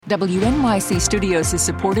WNYC Studios is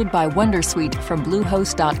supported by Wondersuite from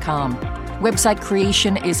Bluehost.com. Website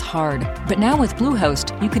creation is hard, but now with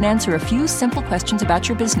Bluehost, you can answer a few simple questions about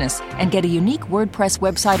your business and get a unique WordPress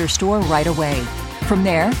website or store right away. From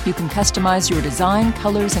there, you can customize your design,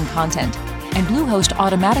 colors, and content. And Bluehost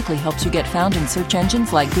automatically helps you get found in search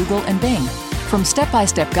engines like Google and Bing. From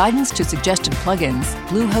step-by-step guidance to suggested plugins,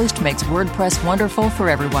 Bluehost makes WordPress wonderful for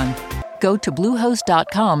everyone. Go to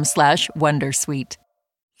bluehost.com/wondersuite.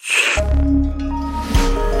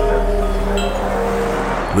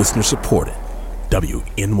 Listener supported.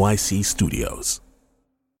 WNYC Studios.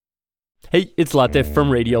 Hey, it's Latif from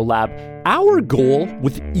Radiolab. Our goal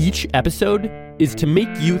with each episode is to make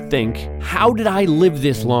you think, how did I live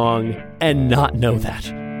this long and not know that?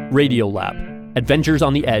 Radiolab, adventures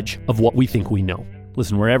on the edge of what we think we know.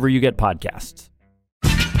 Listen wherever you get podcasts.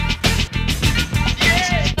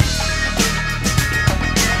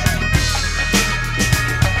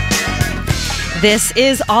 This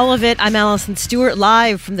is All of It. I'm Allison Stewart,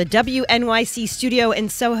 live from the WNYC studio in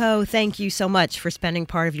Soho. Thank you so much for spending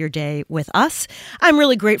part of your day with us. I'm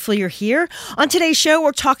really grateful you're here. On today's show,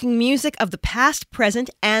 we're talking music of the past, present,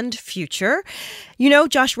 and future. You know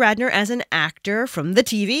Josh Radnor as an actor from the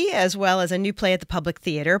TV, as well as a new play at the Public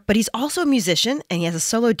Theater, but he's also a musician, and he has a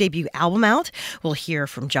solo debut album out. We'll hear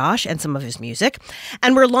from Josh and some of his music.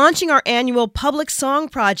 And we're launching our annual Public Song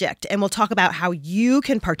Project, and we'll talk about how you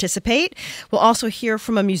can participate. We'll also hear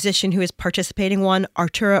from a musician who is participating, one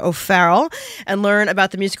Arturo O'Farrell, and learn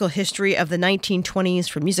about the musical history of the 1920s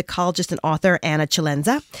from musicologist and author Anna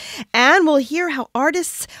Celenza. And we'll hear how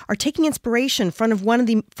artists are taking inspiration from one of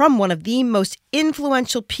the most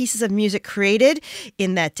influential pieces of music created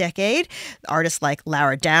in that decade. Artists like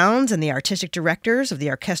Laura Downs and the artistic directors of the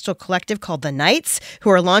orchestral collective called The Knights, who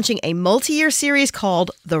are launching a multi-year series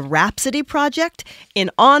called The Rhapsody Project in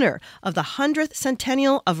honor of the 100th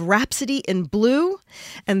centennial of Rhapsody in Blue.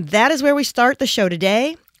 And that is where we start the show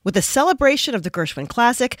today, with a celebration of the Gershwin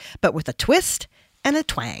classic, but with a twist and a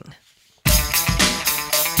twang.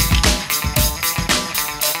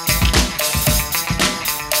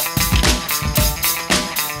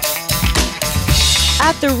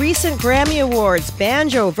 At the recent Grammy Awards,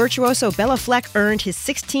 banjo virtuoso Béla Fleck earned his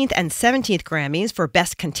 16th and 17th Grammys for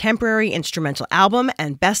Best Contemporary Instrumental Album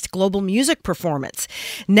and Best Global Music Performance.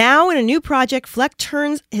 Now, in a new project, Fleck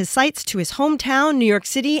turns his sights to his hometown, New York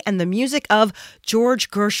City, and the music of George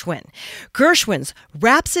Gershwin. Gershwin's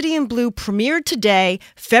Rhapsody in Blue premiered today,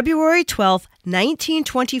 February 12th,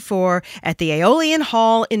 1924, at the Aeolian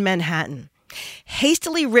Hall in Manhattan.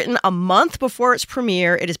 Hastily written a month before its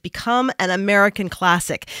premiere, it has become an American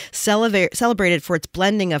classic, celebrated for its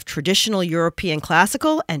blending of traditional European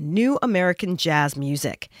classical and new American jazz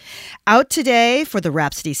music. Out today for the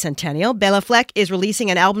Rhapsody Centennial, Béla Fleck is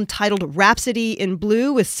releasing an album titled Rhapsody in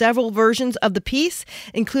Blue with several versions of the piece,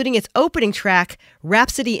 including its opening track,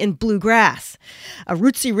 Rhapsody in Bluegrass, a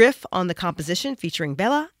rootsy riff on the composition featuring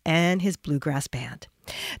Béla and his bluegrass band.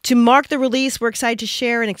 To mark the release, we're excited to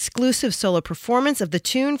share an exclusive solo performance of the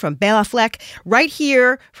tune from Béla Fleck right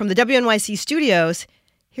here from the WNYC studios.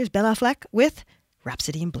 Here's Béla Fleck with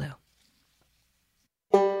Rhapsody in Blue.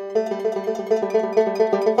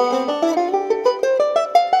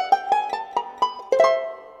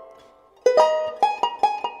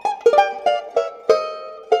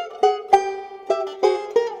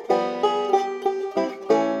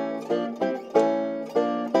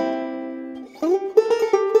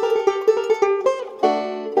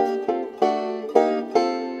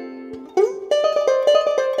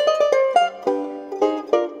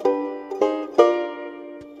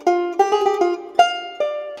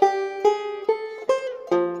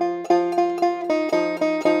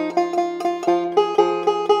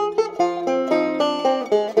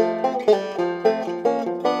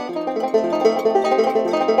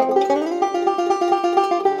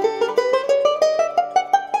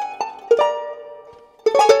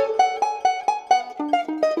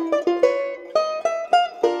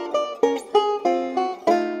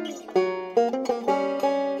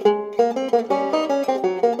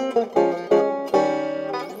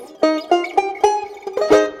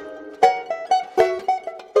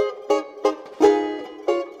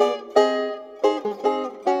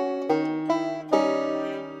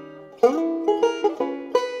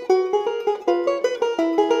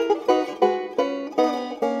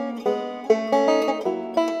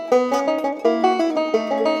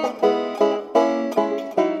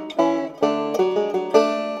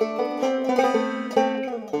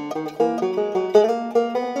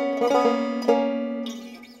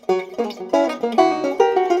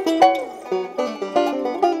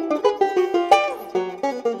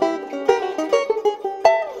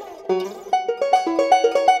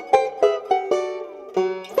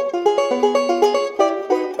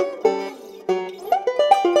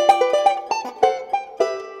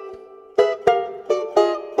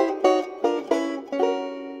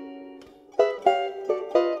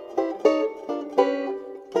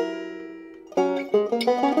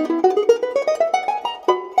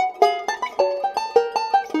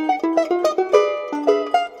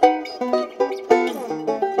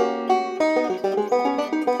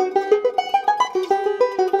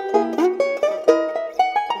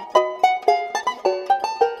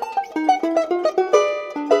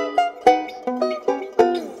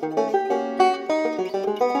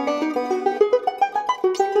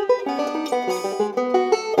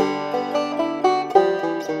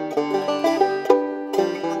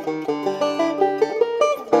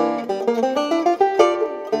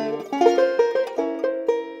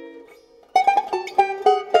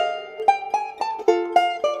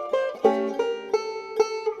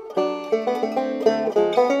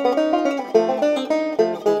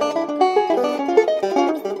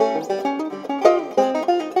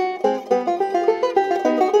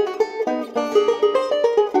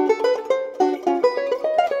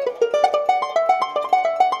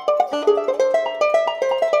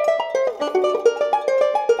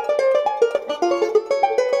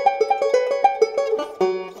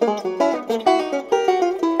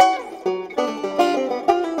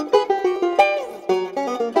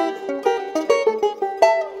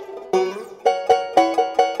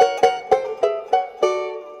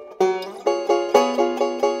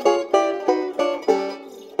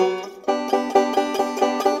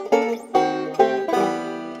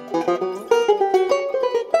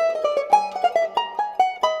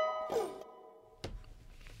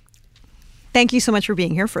 thank you so much for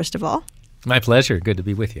being here, first of all. My pleasure. Good to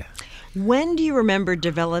be with you. When do you remember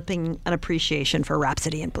developing an appreciation for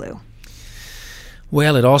Rhapsody in Blue?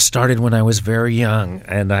 Well, it all started when I was very young,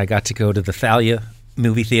 and I got to go to the Thalia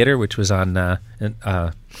movie theater, which was on, it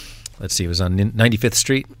was on 95th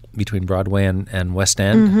Street between Broadway and West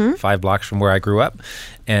End, 5 blocks from where I grew up.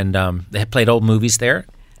 And they had played old movies there,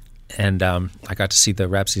 and I got to see the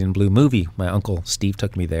Rhapsody in Blue movie. My uncle Steve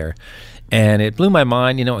took me there, and it blew my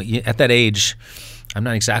mind. You know, at that age, I'm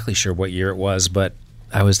not exactly sure what year it was, but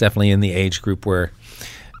I was definitely in the age group where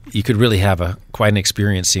you could really have quite an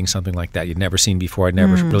experience seeing something like that you'd never seen before. I'd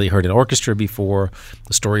never really heard an orchestra before.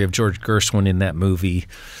 The story of George Gershwin in that movie.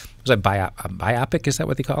 Was that biopic? Is that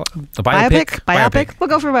what they call it? A biopic? Biopic. We'll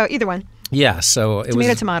go for about either one. Yeah, so it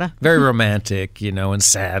was tomato. very romantic, and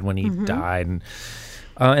sad when he died.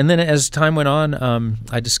 And then as time went on,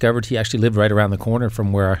 I discovered he actually lived right around the corner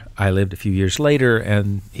from where I lived a few years later,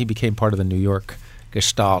 and he became part of the New York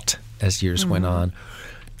Gestalt as years went on.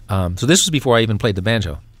 So this was before I even played the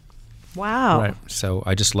banjo. Wow. Right. So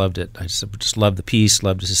I just loved it. I just loved the piece,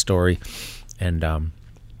 loved his story. And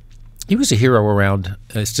he was a hero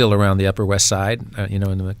still around the Upper West Side, in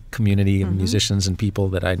the community of musicians and people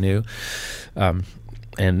that I knew.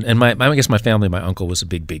 And I guess my family, my uncle was a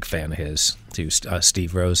big fan of his too,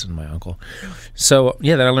 Steve Rose and my uncle. So,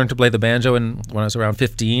 then I learned to play the banjo when I was around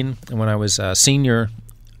 15. And when I was a senior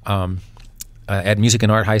at Music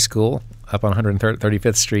and Art High School up on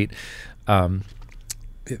 135th Street,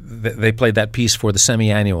 they played that piece for the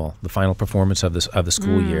semi-annual, the final performance of the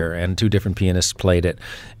school year, and 2 different pianists played it,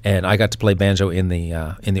 and I got to play banjo in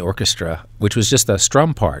the orchestra, which was just a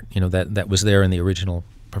strum part, that was there in the original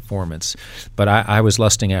performance. But I was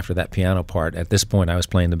lusting after that piano part. At this point, I was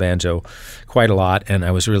playing the banjo quite a lot, and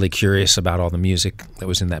I was really curious about all the music that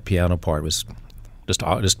was in that piano part. It was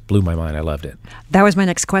just blew my mind. I loved it. That was my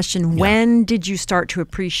next question. Yeah. When did you start to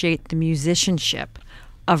appreciate the musicianship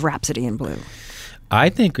of Rhapsody in Blue? I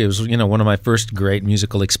think it was, one of my first great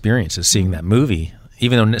musical experiences seeing that movie.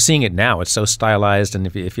 Even though seeing it now, it's so stylized, and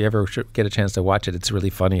if you ever get a chance to watch it, it's really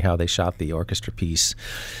funny how they shot the orchestra piece.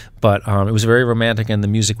 But it was very romantic, and the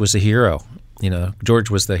music was the hero. George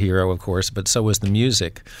was the hero, of course, but so was the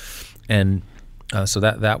music. And so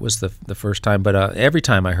that was the first time. But every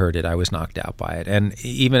time I heard it, I was knocked out by it. And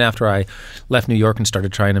even after I left New York and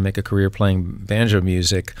started trying to make a career playing banjo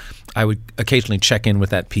music, I would occasionally check in with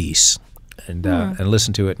that piece and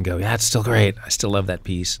listen to it and go, yeah, it's still great. I still love that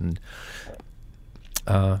piece. And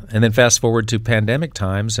then fast forward to pandemic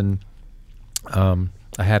times, and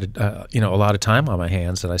I had a lot of time on my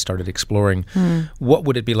hands that I started exploring what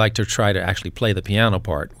would it be like to try to actually play the piano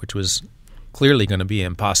part, which was clearly going to be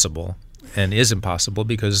impossible and is impossible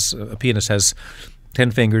because a pianist has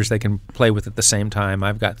 10 fingers they can play with at the same time.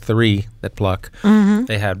 I've got 3 that pluck.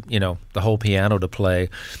 They had, the whole piano to play.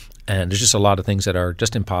 And there's just a lot of things that are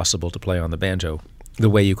just impossible to play on the banjo the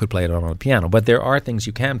way you could play it on a piano. But there are things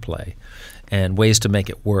you can play and ways to make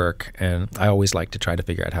it work. And I always like to try to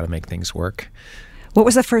figure out how to make things work. What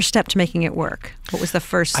was the first step to making it work? What was the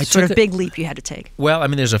first sort of big leap you had to take? Well,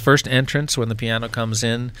 there's a first entrance when the piano comes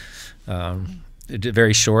in,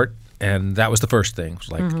 very short. And that was the first thing. It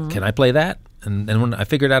was like, can I play that? And when I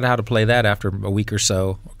figured out how to play that after a week or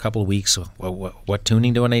so, a couple of weeks, what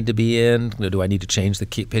tuning do I need to be in? Do I need to change the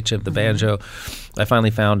pitch of the banjo? I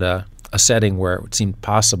finally found a setting where it seemed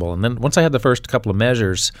possible. And then once I had the first couple of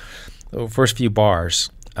measures, the first few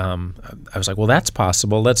bars, I was like, well, that's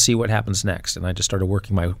possible. Let's see what happens next. And I just started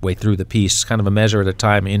working my way through the piece, kind of a measure at a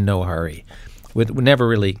time in no hurry, with never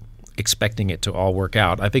really expecting it to all work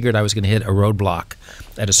out. I figured I was going to hit a roadblock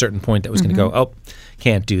at a certain point that was going to go, oh,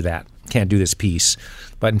 can't do that. Can't do this piece.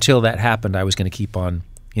 But until that happened, I was going to keep on,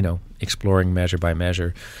 exploring measure by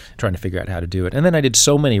measure, trying to figure out how to do it. And then I did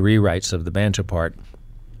so many rewrites of the banjo part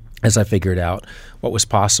as I figured out what was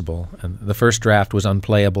possible. And the first draft was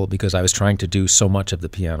unplayable because I was trying to do so much of the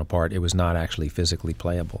piano part. It was not actually physically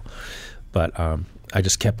playable. But I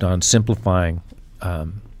just kept on simplifying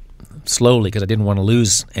slowly because I didn't want to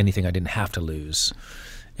lose anything I didn't have to lose.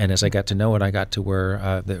 And as I got to know it, I got to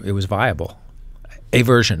where it was viable. A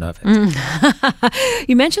version of it.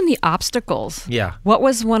 You mentioned the obstacles. Yeah. What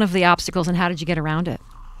was one of the obstacles, and how did you get around it?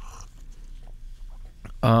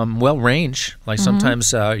 Well, range. Like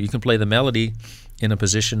sometimes you can play the melody in a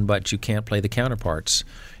position, but you can't play the counterparts.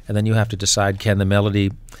 And then you have to decide, can the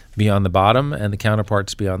melody be on the bottom and the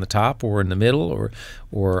counterparts be on the top or in the middle, or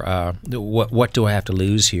what do I have to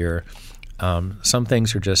lose here? Some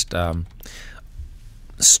things are just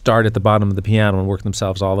start at the bottom of the piano and work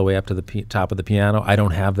themselves all the way up to the top of the piano. I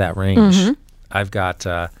don't have that range. I've got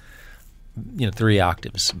 3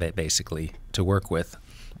 octaves basically to work with.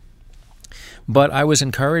 But I was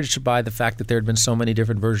encouraged by the fact that there had been so many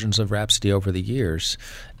different versions of Rhapsody over the years.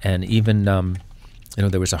 And even,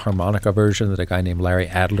 there was a harmonica version that a guy named Larry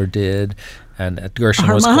Adler did. And Gershwin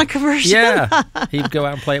harmonica version? Yeah. He'd go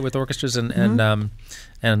out and play it with orchestras, and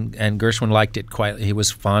Gershwin liked it quite. He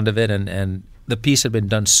was fond of it, and the piece had been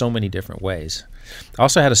done so many different ways. I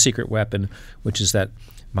also had a secret weapon, which is that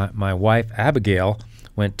my wife, Abigail,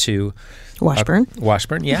 went to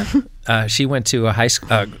Washburn, yeah. She went to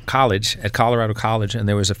a college at Colorado College, and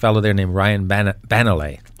there was a fellow there named Ryan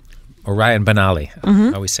Banale. Or Ryan Banale.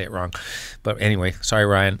 I always say it wrong. But anyway, sorry,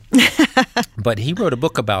 Ryan. But he wrote a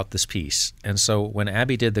book about this piece. And so when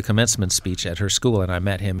Abby did the commencement speech at her school and I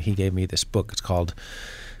met him, he gave me this book. It's called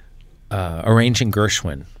Arranging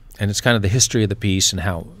Gershwin. And it's kind of the history of the piece and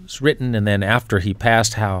how it was written, and then after he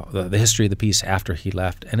passed, how the history of the piece after he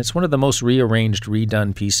left. And it's one of the most rearranged,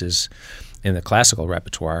 redone pieces in the classical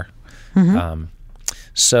repertoire.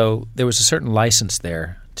 So there was a certain license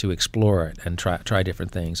there to explore it and try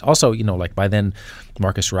different things. Also, like by then,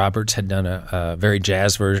 Marcus Roberts had done a very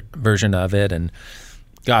jazz version of it. And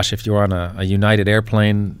gosh, if you're on a United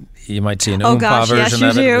airplane, you might see an oompa version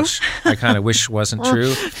of it, which I kind of wish wasn't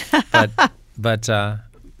true. But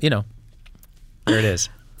there it is.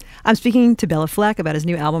 I'm speaking to Béla Fleck about his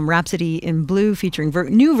new album, Rhapsody in Blue, featuring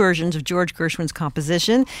new versions of George Gershwin's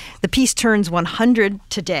composition. The piece turns 100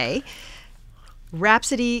 today.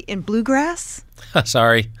 Rhapsody in Bluegrass?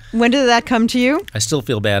 Sorry. When did that come to you? I still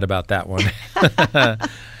feel bad about that one.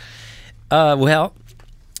 Well,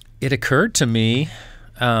 it occurred to me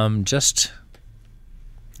I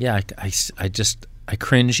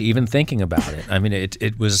cringe even thinking about it. I mean,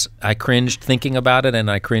 I cringed thinking about it,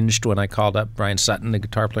 and I cringed when I called up Brian Sutton, the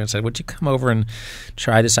guitar player, and said, would you come over and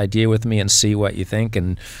try this idea with me and see what you think?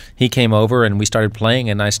 And he came over, and we started playing,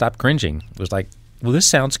 and I stopped cringing. It was like, well, this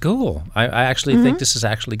sounds cool. I actually think this is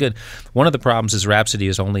actually good. One of the problems is Rhapsody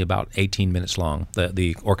is only about 18 minutes long,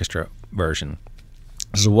 the orchestra version.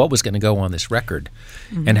 So what was going to go on this record,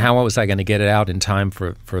 and how was I going to get it out in time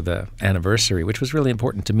for the anniversary, which was really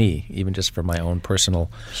important to me, even just for my own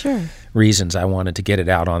personal reasons. I wanted to get it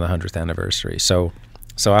out on the 100th anniversary. So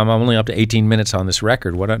I'm only up to 18 minutes on this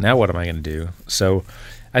record. What am I going to do? So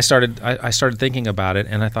I started thinking about it,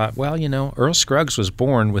 and I thought, well, Earl Scruggs was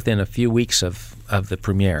born within a few weeks of the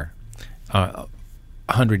premiere.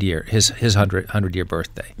 100-year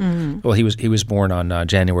birthday. Well, he was born on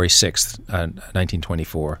January 6th,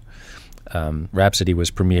 1924. Rhapsody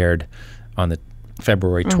was premiered on the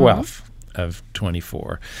February 12th of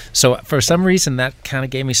 24. So for some reason, that kind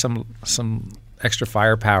of gave me some extra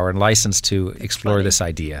firepower and license to explore this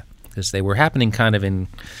idea, because they were happening kind of in,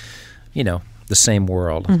 the same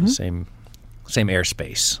world, the same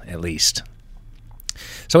airspace at least.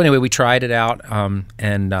 So anyway, we tried it out,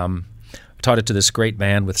 and taught it to this great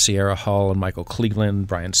band with Sierra Hull and Michael Cleveland,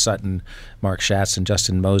 Brian Sutton, Mark Schatz, and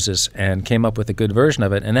Justin Moses, and came up with a good version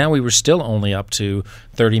of it. And now we were still only up to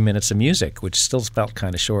 30 minutes of music, which still felt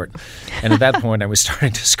kind of short. And at that point, I was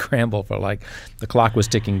starting to scramble for, the clock was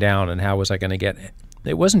ticking down, and how was I going to get it?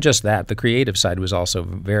 It wasn't just that. The creative side was also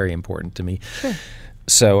very important to me. Sure.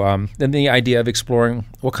 So then the idea of exploring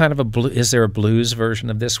what kind of is there a blues version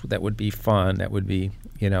of this that would be fun, that would be,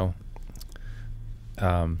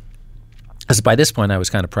 because by this point I was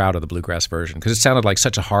kind of proud of the bluegrass version, because it sounded like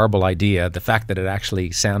such a horrible idea. The fact that it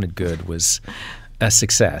actually sounded good was a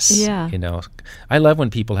success. Yeah. I love when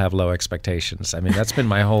people have low expectations. I mean, that's been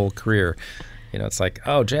my whole career. It's like,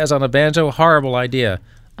 oh, jazz on a banjo, horrible idea.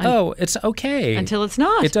 It's okay. Until it's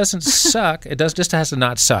not. It doesn't suck. It just has to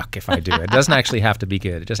not suck if I do it. It doesn't actually have to be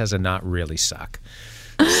good. It just has to not really suck.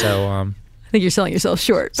 So I think you're selling yourself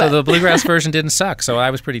short. So the bluegrass version didn't suck, so I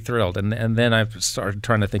was pretty thrilled. And then I started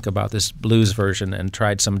trying to think about this blues version and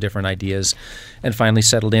tried some different ideas, and finally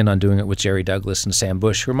settled in on doing it with Jerry Douglas and Sam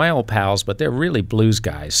Bush, who are my old pals, but they're really blues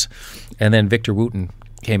guys. And then Victor Wooten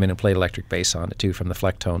came in and played electric bass on it too, from the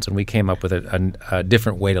Flecktones, and we came up with a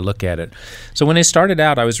different way to look at it. So when I started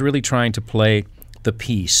out, I was really trying to play the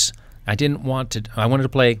piece. I wanted to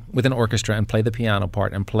play with an orchestra and play the piano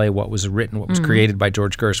part and play what was written, what was created by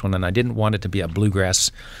George Gershwin, and I didn't want it to be a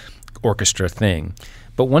bluegrass orchestra thing.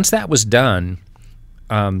 But once that was done,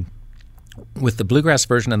 with the bluegrass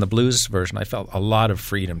version and the blues version, I felt a lot of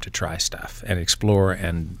freedom to try stuff and explore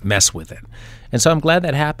and mess with it. And so I'm glad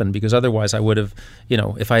that happened, because otherwise I would have,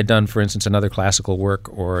 if I had done, for instance, another classical work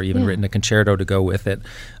or even written a concerto to go with it,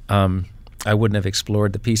 I wouldn't have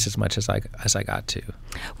explored the piece as much as I got to.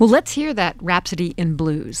 Well, let's hear that Rhapsody in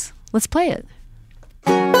Blues. Let's play it.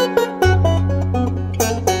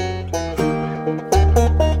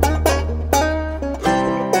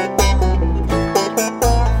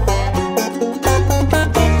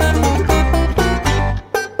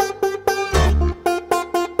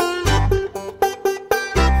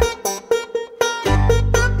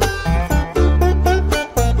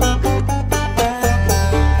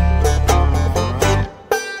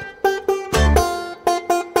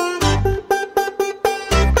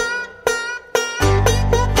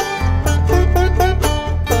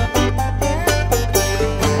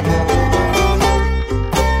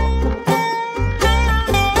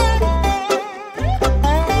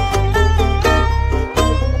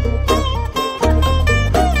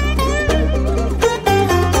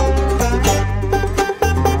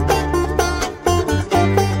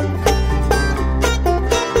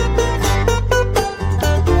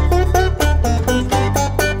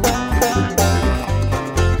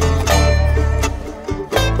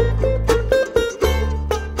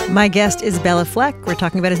 My guest is Béla Fleck. We're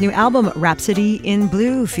talking about his new album, Rhapsody in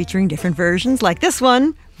Blue, featuring different versions like this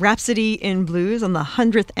one, Rhapsody in Blues, on the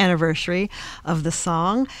 100th anniversary of the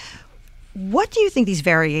song. What do you think these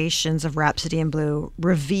variations of Rhapsody in Blue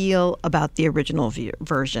reveal about the original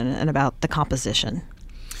version and about the composition?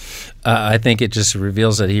 I think it just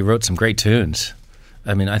reveals that he wrote some great tunes.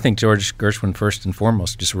 I mean, I think George Gershwin, first and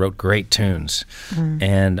foremost, just wrote great tunes.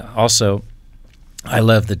 And also, I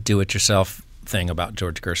love the do-it-yourself thing about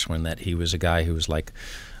George Gershwin, that he was a guy who was like,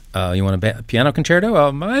 you want a piano concerto?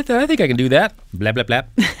 I think I can do that. Blah, blah, blah.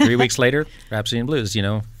 3 weeks later, Rhapsody in Blues,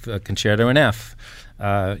 a concerto in F.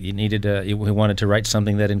 He wanted to write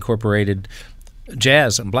something that incorporated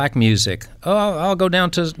jazz and black music. I'll go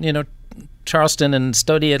down to, Charleston and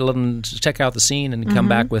study it and check out the scene and come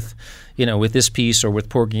back with, with this piece or with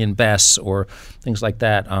Porgy and Bess or things like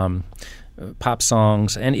that. Pop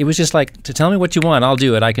songs, and it was just like, to tell me what you want, I'll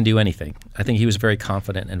do it. I can do anything. I think he was very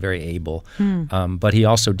confident and very able, but he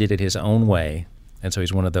also did it his own way, and so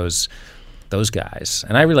he's one of those guys.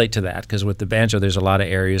 And I relate to that because with the banjo, there's a lot of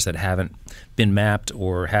areas that haven't been mapped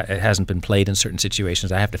or it hasn't been played in certain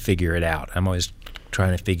situations. I have to figure it out. I'm always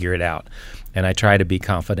trying to figure it out, and I try to be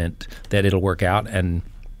confident that it'll work out, and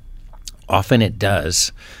often it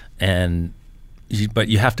does. But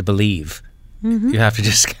you have to believe. You have to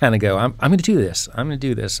just kind of go, I'm going to do this. I'm going to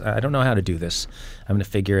do this. I don't know how to do this. I'm going to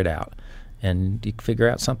figure it out. And you figure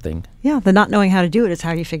out something. Yeah, the not knowing how to do it is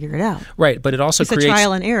how you figure it out. Right, but it also creates... It's a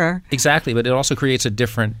trial and error. Exactly, but it also creates a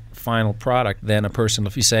different final product than a person.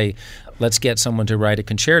 If you say, let's get someone to write a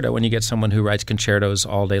concerto, and you get someone who writes concertos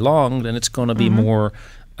all day long, then it's going to be more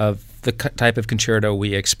of the type of concerto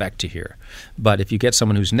we expect to hear. But if you get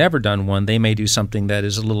someone who's never done one, they may do something that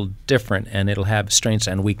is a little different, and it'll have strengths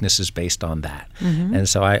and weaknesses based on that. And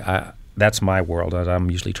so I that's my world. I'm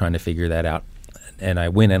usually trying to figure that out, and I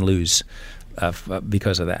win and lose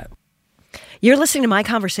because of that. You're listening to my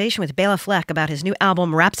conversation with Béla Fleck about his new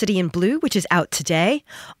album, Rhapsody in Blue, which is out today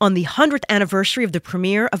on the 100th anniversary of the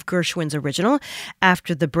premiere of Gershwin's original.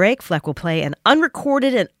 After the break, Fleck will play an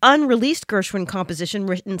unrecorded and unreleased Gershwin composition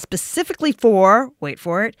written specifically for, wait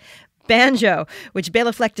for it, banjo, which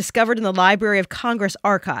Béla Fleck discovered in the Library of Congress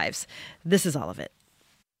archives. This is all of it.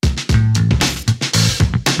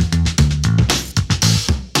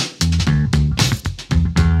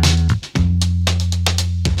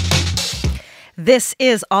 This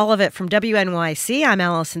is all of it from WNYC. I'm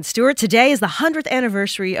Allison Stewart. Today is the 100th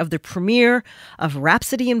anniversary of the premiere of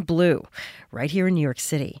Rhapsody in Blue, right here in New York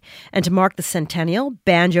City. And to mark the centennial,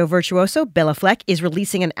 banjo virtuoso Béla Fleck is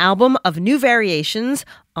releasing an album of new variations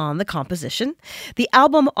on the composition. The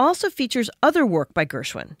album also features other work by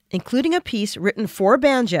Gershwin, including a piece written for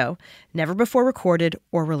banjo, never before recorded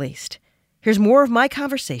or released. Here's more of my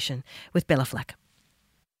conversation with Béla Fleck.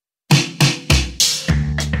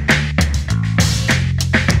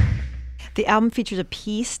 The album features a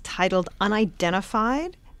piece titled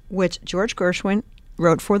Unidentified, which George Gershwin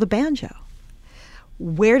wrote for the banjo.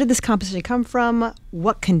 Where did this composition come from?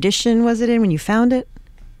 What condition was it in when you found it?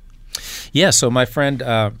 Yeah, so my friend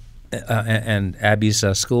and Abby's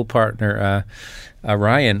school partner,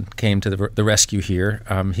 Ryan, came to the rescue here.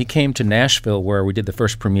 He came to Nashville, where we did the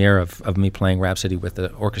first premiere of me playing Rhapsody with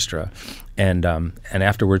the orchestra, and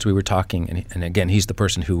afterwards we were talking. And again, he's the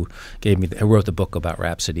person who who wrote the book about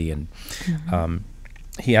Rhapsody, and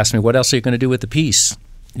he asked me, "What else are you going to do with the piece?"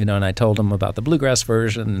 And I told him about the bluegrass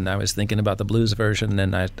version, and I was thinking about the blues version,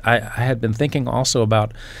 and I had been thinking also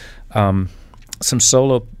about some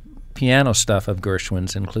solo piano stuff of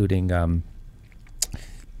Gershwin's, including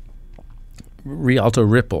Rialto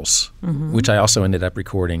Ripples, which I also ended up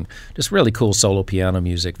recording. Just really cool solo piano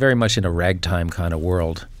music, very much in a ragtime kind of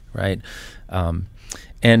world, right?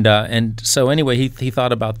 And so anyway, he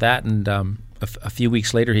thought about that, and a few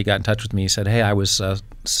weeks later he got in touch with me. He said, "Hey, I was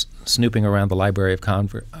snooping around the Library of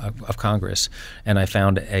Congress, and I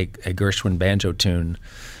found a Gershwin banjo tune."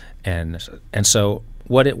 And so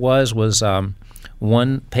what it was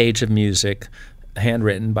one page of music,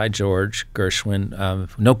 handwritten by George Gershwin,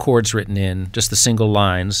 no chords written in, just the single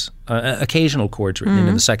lines, occasional chords written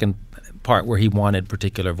in the second part where he wanted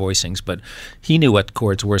particular voicings, but he knew what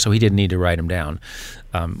chords were, so he didn't need to write them down,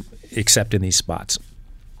 except in these spots.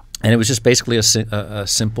 And it was just basically a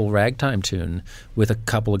simple ragtime tune with a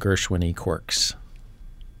couple of Gershwin-y quirks.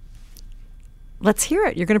 Let's hear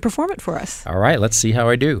it. You're going to perform it for us. All right, let's see how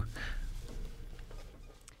I do.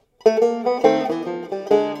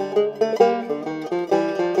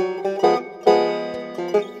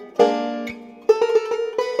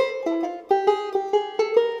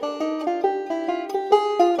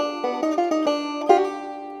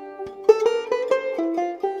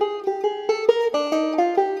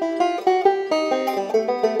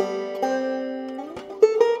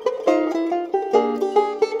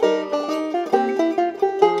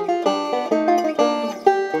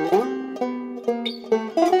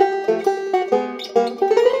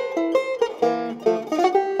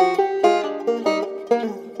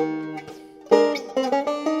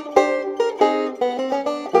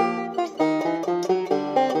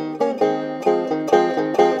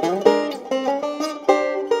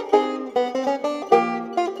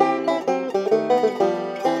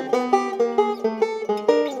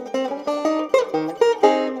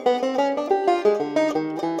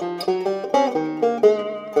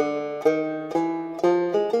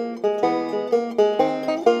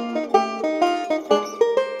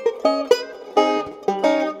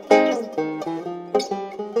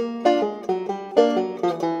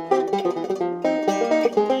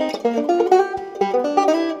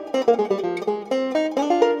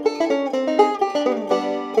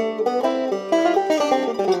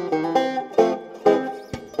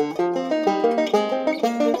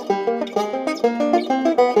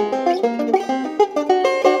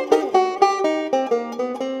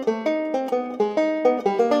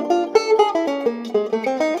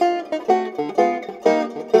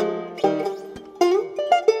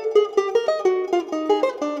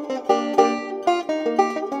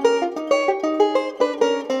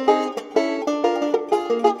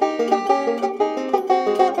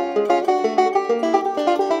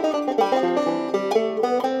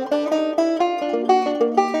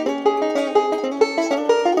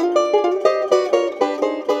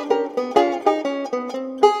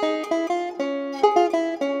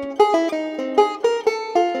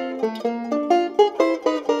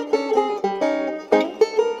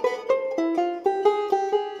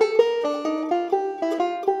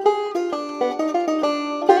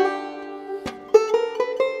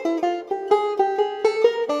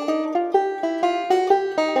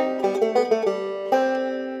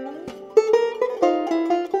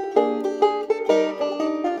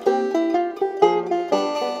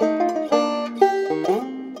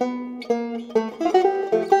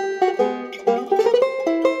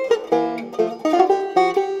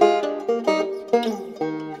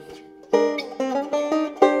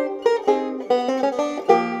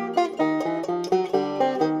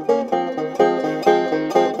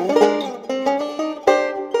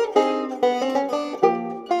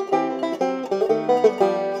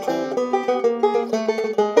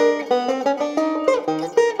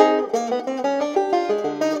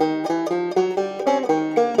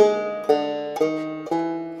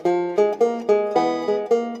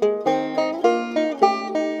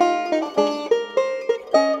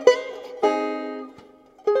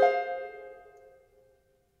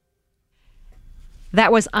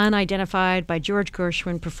 That was Unidentified by George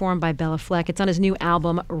Gershwin, performed by Béla Fleck. It's on his new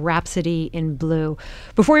album, Rhapsody in Blue.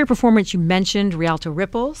 Before your performance, you mentioned Rialto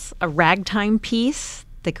Ripples, a ragtime piece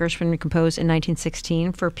that Gershwin composed in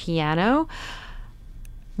 1916 for piano.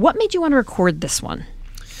 What made you want to record this one?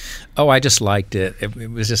 Oh, I just liked it. It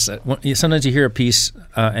was just sometimes you hear a piece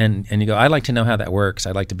and you go, I'd like to know how that works.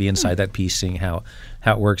 I'd like to be inside that piece, seeing how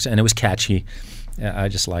it works. And it was catchy. I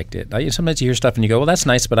just liked it. Sometimes you hear stuff and you go, well, that's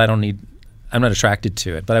nice, but I'm not attracted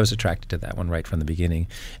to it. But I was attracted to that one right from the beginning.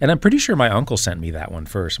 And I'm pretty sure my uncle sent me that one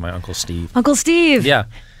first, my Uncle Steve. Uncle Steve. Yeah.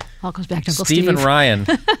 All comes back to Uncle Steve. Steve and Ryan.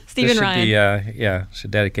 Steve and Ryan.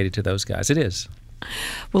 Should dedicate it to those guys. It is.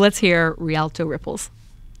 Well, let's hear Rialto Ripples.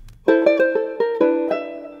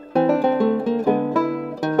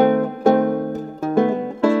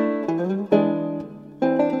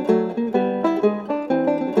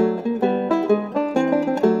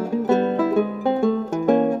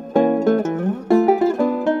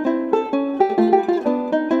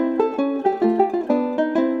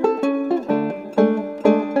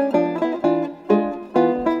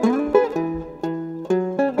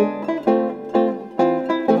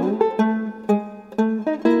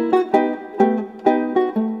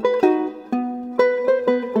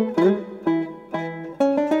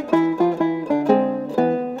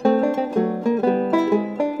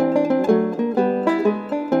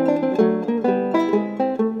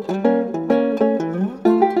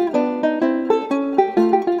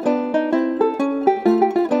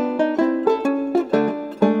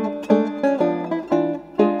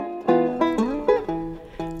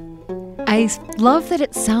 I love that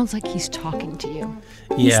it sounds like he's talking to you.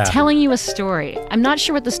 He's telling you a story. I'm not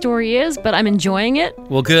sure what the story is, but I'm enjoying it.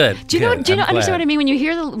 Well, good. Do you understand what I mean?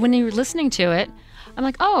 When you're listening to it, I'm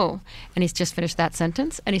like, oh, and he's just finished that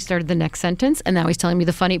sentence, and he started the next sentence, and now he's telling me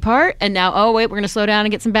the funny part, and now, oh, wait, we're going to slow down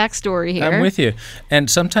and get some backstory here. I'm with you. And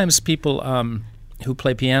sometimes people who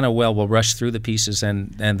play piano well will rush through the pieces,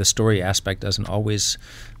 and the story aspect doesn't always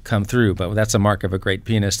come through. But that's a mark of a great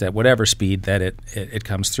pianist, at whatever speed that it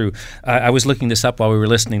comes through. I was looking this up while we were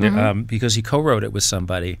listening because he co-wrote it with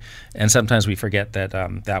somebody, and sometimes we forget that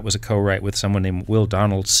that was a co-write with someone named Will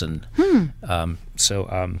Donaldson.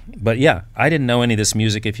 But yeah, I didn't know any of this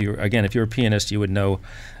music. If you're a pianist, you would know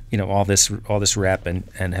all this rap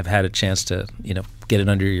and have had a chance to get it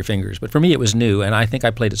under your fingers. But for me, it was new, and I think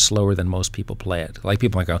I played it slower than most people play it. Like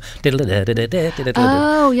people might go,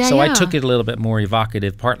 oh yeah. So I took it a little bit more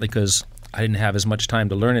evocative, partly because I didn't have as much time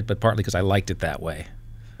to learn it, but partly because I liked it that way.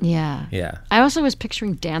 Yeah. Yeah. I also was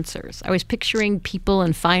picturing dancers. I was picturing people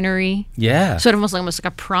in finery. Yeah. Sort of almost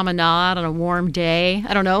like a promenade on a warm day.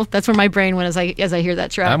 I don't know. That's where my brain went as I hear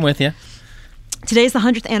that track. I'm with you. Today's the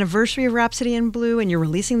 100th anniversary of Rhapsody in Blue, and you're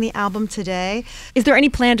releasing the album today. Is there any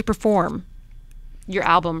plan to perform your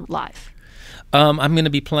album live? I'm going to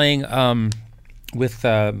be playing with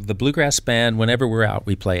the bluegrass band. Whenever we're out,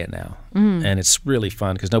 we play it now. And it's really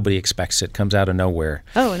fun because nobody expects it. Comes out of nowhere.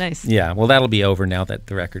 Oh, nice. Yeah, well, that'll be over now that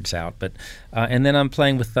the record's out. But and then I'm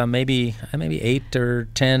playing with maybe 8 or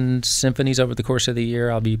 10 symphonies over the course of the year.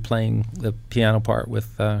 I'll be playing the piano part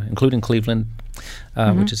with, including Cleveland,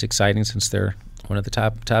 which is exciting since they're one of the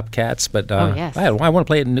top cats. But yes. I want to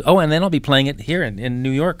play it. And then I'll be playing it here in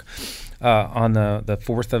New York on the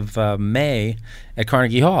 4th of May at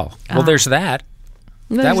Carnegie Hall. Well, there's that.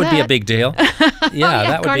 That would be a big deal. Yeah,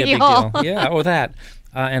 that would Carnegie be a big Hall. deal. Yeah, that.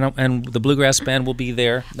 And the bluegrass band will be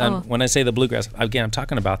there. When I say the bluegrass, again, I'm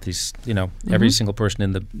talking about these. Every single person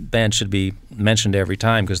in the band should be mentioned every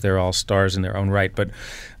time because they're all stars in their own right. But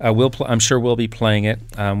I'm sure we'll be playing it.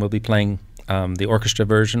 We'll be playing the orchestra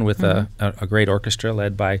version with a great orchestra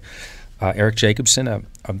led by Eric Jacobson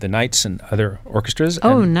of the Knights and other orchestras.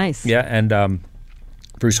 Oh, nice. Yeah, and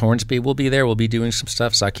Bruce Hornsby will be there. We'll be doing some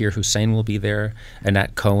stuff. Zakir Hussain will be there.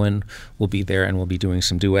 Annette Cohen will be there, and we'll be doing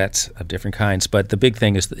some duets of different kinds. But the big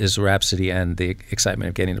thing is Rhapsody and the excitement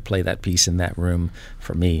of getting to play that piece in that room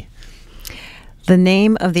for me. The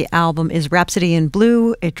name of the album is Rhapsody in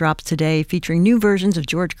Blue. It drops today, featuring new versions of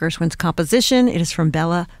George Gershwin's composition. It is from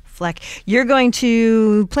Béla Fleck. You're going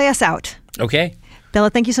to play us out. Okay.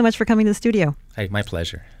 Béla, thank you so much for coming to the studio. Hey, my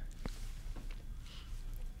pleasure.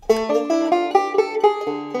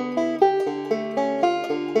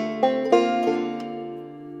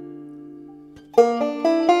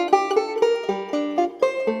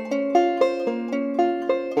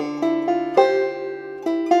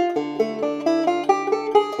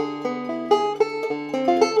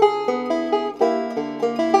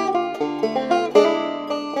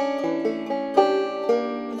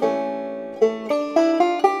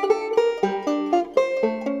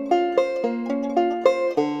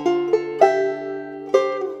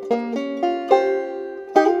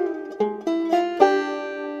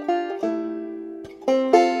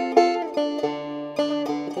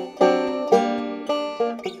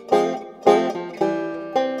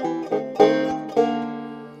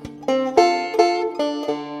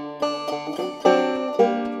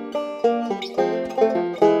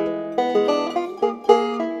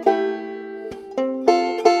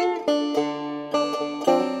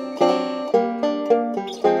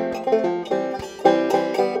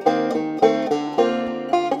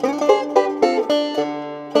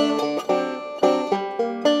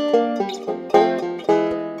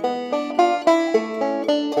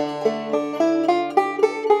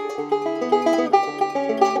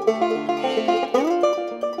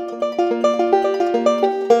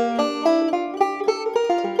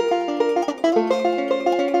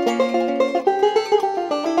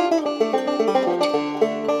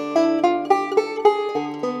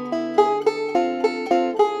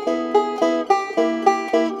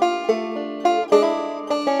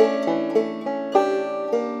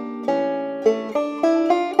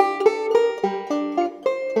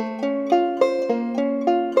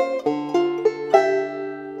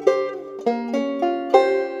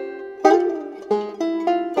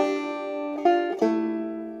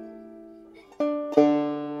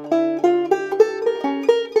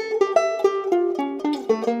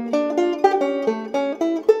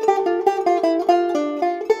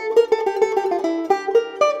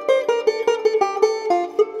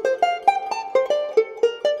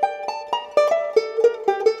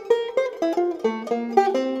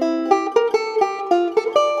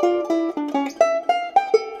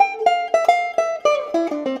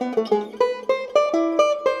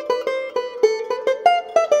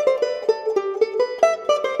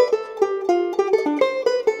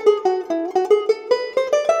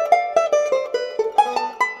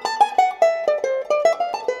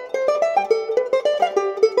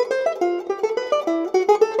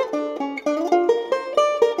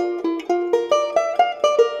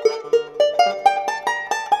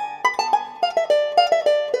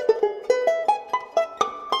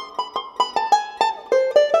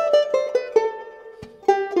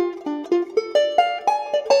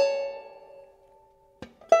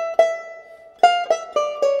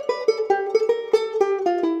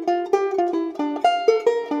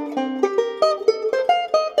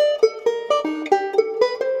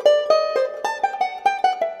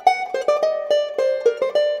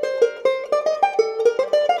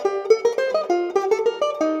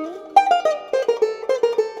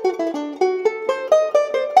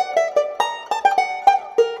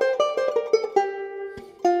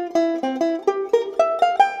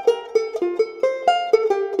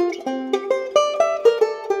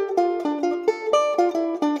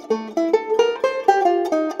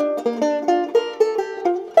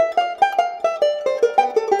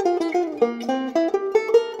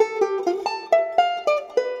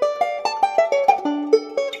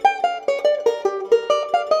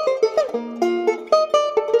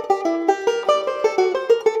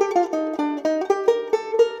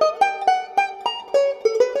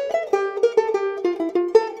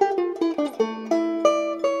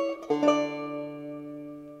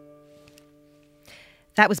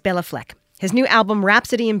 That was Béla Fleck. His new album,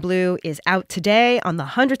 Rhapsody in Blue, is out today on the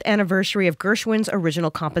 100th anniversary of Gershwin's original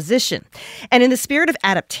composition. And in the spirit of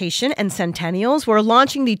adaptation and centennials, we're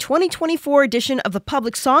launching the 2024 edition of the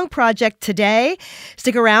Public Song Project today.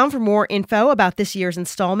 Stick around for more info about this year's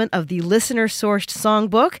installment of the listener-sourced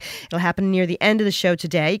songbook. It'll happen near the end of the show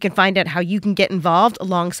today. You can find out how you can get involved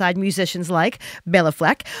alongside musicians like Béla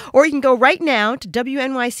Fleck, or you can go right now to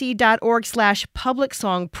wnyc.org/public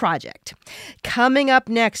song project. Coming up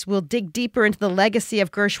next, we'll dig deeper into the legacy of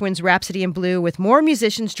Gershwin's Rhapsody in Blue with more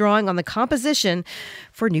musicians drawing on the composition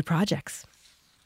for new projects.